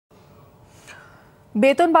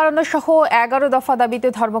বেতন বাড়ানো সহ 11 দফা দাবিতে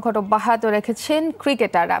ধর্মঘট অব্যাহত রেখেছেন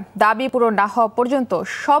ক্রিকেটাররা। দাবি পূরণ না হওয়া পর্যন্ত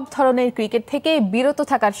সব ধরনের ক্রিকেট থেকে বিরত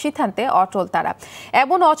থাকার সিদ্ধান্তে অটল তারা।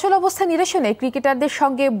 এমন অচল অবস্থা নিরসনে ক্রিকেটারদের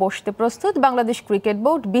সঙ্গে বসতে প্রস্তুত বাংলাদেশ ক্রিকেট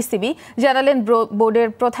বোর্ড বিসিবি, জানালেন বোর্ডের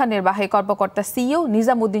প্রধান নির্বাহী কর্মকর্তা সিইও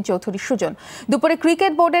নিজামুদ্দিন চৌধুরী সুজন। দুপুরে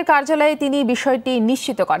ক্রিকেট বোর্ডের কার্যালয়ে তিনি বিষয়টি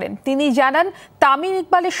নিশ্চিত করেন। তিনি জানান, তামিম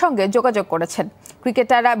ইকবালের সঙ্গে যোগাযোগ করেছেন।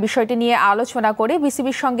 ক্রিকেটাররা বিষয়টি নিয়ে আলোচনা করে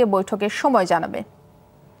বিসিবির সঙ্গে বৈঠকের সময় জানাবে।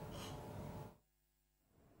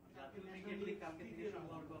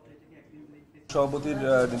 সভাপতির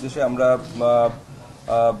নির্দেশে আমরা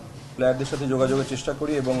প্লেয়ারদের সাথে যোগাযোগের চেষ্টা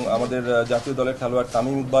করি এবং আমাদের জাতীয় দলের খেলোয়াড়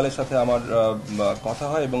তামিম ইকবালের সাথে আমার কথা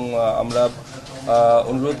হয় এবং আমরা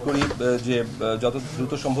অনুরোধ করি যে যত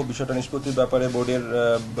দ্রুত সম্ভব বিষয়টা নিষ্পত্তির ব্যাপারে বোর্ডের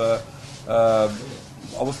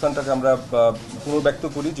অবস্থানটাকে আমরা পুনর্ব্যক্ত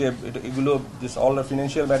করি যে এগুলো অল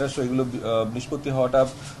ফিনান্সিয়াল ম্যাটার্স, এগুলো নিষ্পত্তি হওয়াটা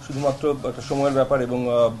শুধুমাত্র একটা সময়ের ব্যাপার এবং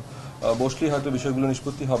বসলেই হয়তো বিষয়গুলো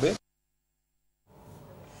নিষ্পত্তি হবে।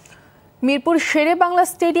 মিরপুর শেরে বাংলা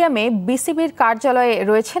স্টেডিয়ামে বিসিবির কার্যালয়ে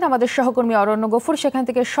রয়েছেন আমাদের সহকর্মী অরণ্য গফুর। সেখান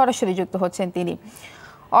থেকে সরাসরি যুক্ত হচ্ছেন তিনি।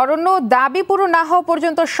 অরণ্য, দাবি পূরণ না হওয়া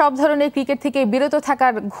পর্যন্ত সব ধরনের ক্রিকেট থেকে বিরত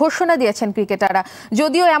থাকার ঘোষণা দিয়েছেন ক্রিকেটাররা।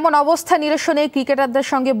 যদিও এমন অবস্থা নিরসনে ক্রিকেটারদের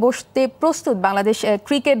সঙ্গে বসতে প্রস্তুত বাংলাদেশ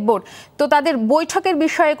ক্রিকেট বোর্ড, তো তাদের বৈঠকের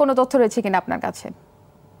বিষয়ে কোনো তথ্য রয়েছে কিনা আপনার কাছে?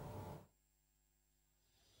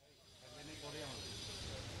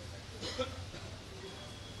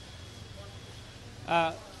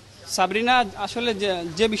 সাবরিনা, আসলে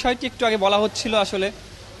যে বিষয়টি একটু আগে বলা হচ্ছিল, আসলে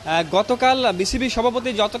গতকাল বিসিবি সভাপতি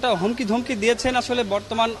যতটা হুমকি ধমকি দিয়েছেন, আসলে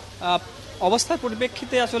বর্তমান অবস্থার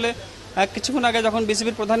পরিপ্রেক্ষিতে আসলে কিছুক্ষণ আগে যখন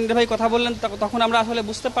বিসিবির প্রধান নির্বাহী কথা বললেন তখন আমরা আসলে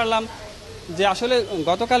বুঝতে পারলাম যে আসলে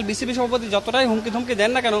গতকাল বিসিবি সভাপতি যতটাই হুমকি ধমকি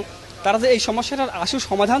দেন না কেন, তারা যে এই সমস্যাটার আশু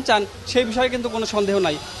সমাধান চান সেই বিষয়ে কিন্তু কোনো সন্দেহ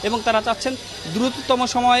নাই এবং তারা চাচ্ছেন দ্রুততম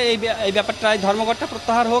সময়ে এই ব্যাপারটায় ধর্মঘটটা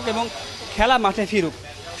প্রত্যাহার হোক এবং খেলা মাঠে ফিরুক।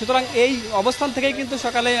 সুতরাং এই অবস্থান থেকেই কিন্তু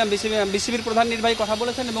সকালে বিসিবির প্রধান নির্বাহী কথা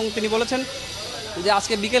বলেছেন এবং তিনি বলেছেন যে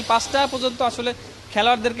আজকে বিকেল 5টা পর্যন্ত আসলে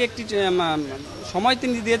খেলোয়াড়দেরকে একটি সময়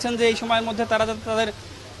তিনি দিয়েছেন যে এই সময়ের মধ্যে তারা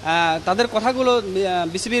তাদের কথাগুলো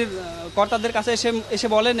বিসিবির কর্তাদের কাছে এসে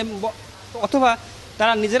বলেন, অথবা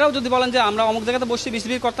তারা নিজেরাও যদি বলেন যে আমরা অমুক জায়গাতে বসছি,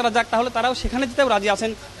 বিসিবির কর্তারা যাক, তাহলে তারাও সেখানে যেতেও রাজি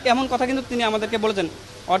আছেন। এমন কথা কিন্তু তিনি আমাদেরকে বলেছেন।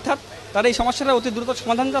 অর্থাৎ তারা এই সমস্যাটা অতি দ্রুত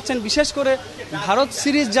সমাধান চাচ্ছেন, বিশেষ করে ভারত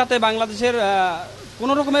সিরিজ যাতে বাংলাদেশের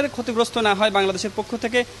কোনো রকমের ক্ষতিগ্রস্ত না হয় বাংলাদেশের পক্ষ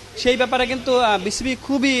থেকে, সেই ব্যাপারে কিন্তু বিসিবি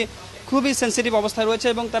খুবই সেন্সিটিভ অবস্থায় রয়েছে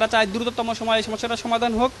এবং তারা চায় দ্রুততম সময়ে এই সমস্যাটার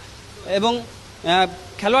সমাধান হোক। এবং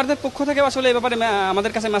খেলোয়াড়দের পক্ষ থেকে আসলে এই ব্যাপারে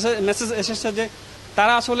আমাদের কাছে মেসেজ এসেছে যে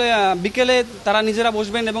তারা আসলে বিকেলে তারা নিজেরা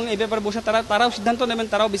বসবেন এবং এই ব্যাপারে বসে তারাও সিদ্ধান্ত নেবেন,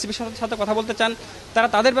 তারাও বিসিবির সাথে কথা বলতে চান। তারা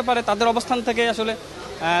তাদের ব্যাপারে তাদের অবস্থান থেকে আসলে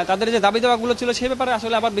তাদের যে দাবি দেওয়াগুলো ছিল সেই ব্যাপারে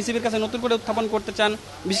আসলে আবার বিসিবির কাছে নতুন করে উত্থাপন করতে চান।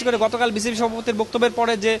 বিশেষ করে গতকাল বিসিবি সভাপতির বক্তব্যের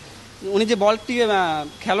পরে যে উনি যে বলটি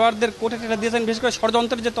খেলোয়াড়দের কোর্টে টেনে দিয়েছেন, বিশেষ করে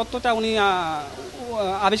ষড়যন্ত্রের যে তত্ত্বটা উনি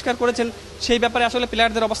আবিষ্কার করেছেন, সেই ব্যাপারে আসলে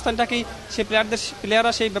প্লেয়ারদের অবস্থানটাকেই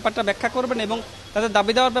প্লেয়াররা সেই ব্যাপারটা ব্যাখ্যা করবেন এবং তাদের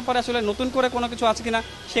দাবি দেওয়ার ব্যাপারে আসলে নতুন করে কোনো কিছু আছে কিনা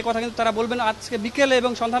সেই কথা কিন্তু তারা বলবেন। আজকে বিকেলে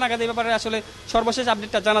এবং সন্ধ্যা নাগাদ এই ব্যাপারে আসলে সর্বশেষ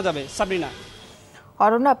আপডেটটা জানা যাবে। সাবরিনা।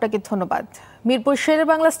 অরণ্য, আপনাকে ধন্যবাদ। মিরপুর শেরে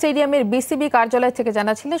বাংলা স্টেডিয়ামের বিসিবি কার্যালয় থেকে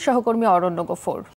জানাচ্ছিলেন সহকর্মী অরণ্য গফুর।